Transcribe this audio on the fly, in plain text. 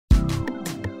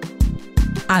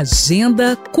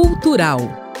Agenda Cultural.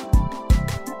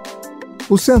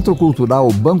 O Centro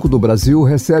Cultural Banco do Brasil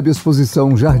recebe a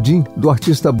exposição Jardim, do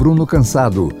artista Bruno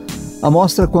Cansado. A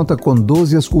mostra conta com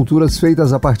 12 esculturas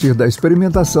feitas a partir da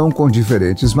experimentação com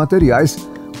diferentes materiais,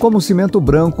 como cimento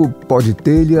branco, pó de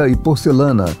telha e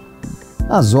porcelana.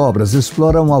 As obras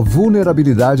exploram a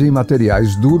vulnerabilidade em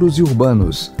materiais duros e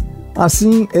urbanos.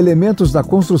 Assim, elementos da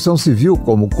construção civil,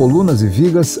 como colunas e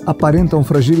vigas, aparentam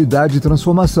fragilidade e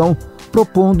transformação,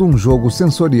 propondo um jogo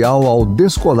sensorial ao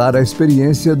descolar a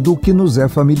experiência do que nos é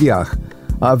familiar.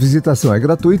 A visitação é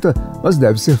gratuita, mas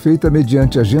deve ser feita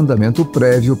mediante agendamento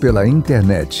prévio pela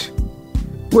internet.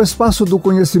 O Espaço do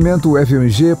Conhecimento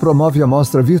UFMG promove a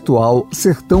mostra virtual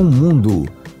Sertão, Mundo.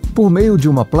 Por meio de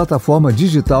uma plataforma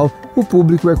digital, o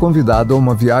público é convidado a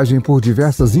uma viagem por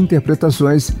diversas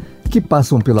interpretações que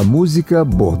passam pela música,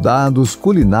 bordados,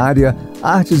 culinária,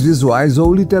 artes visuais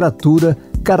ou literatura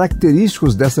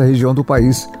característicos dessa região do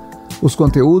país. Os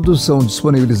conteúdos são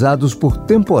disponibilizados por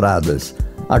temporadas.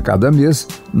 A cada mês,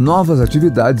 novas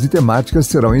atividades e temáticas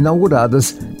serão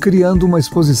inauguradas, criando uma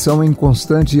exposição em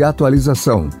constante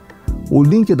atualização. O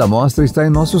link da mostra está em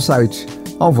nosso site,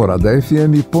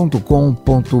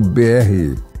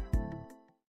 alvoradafm.com.br.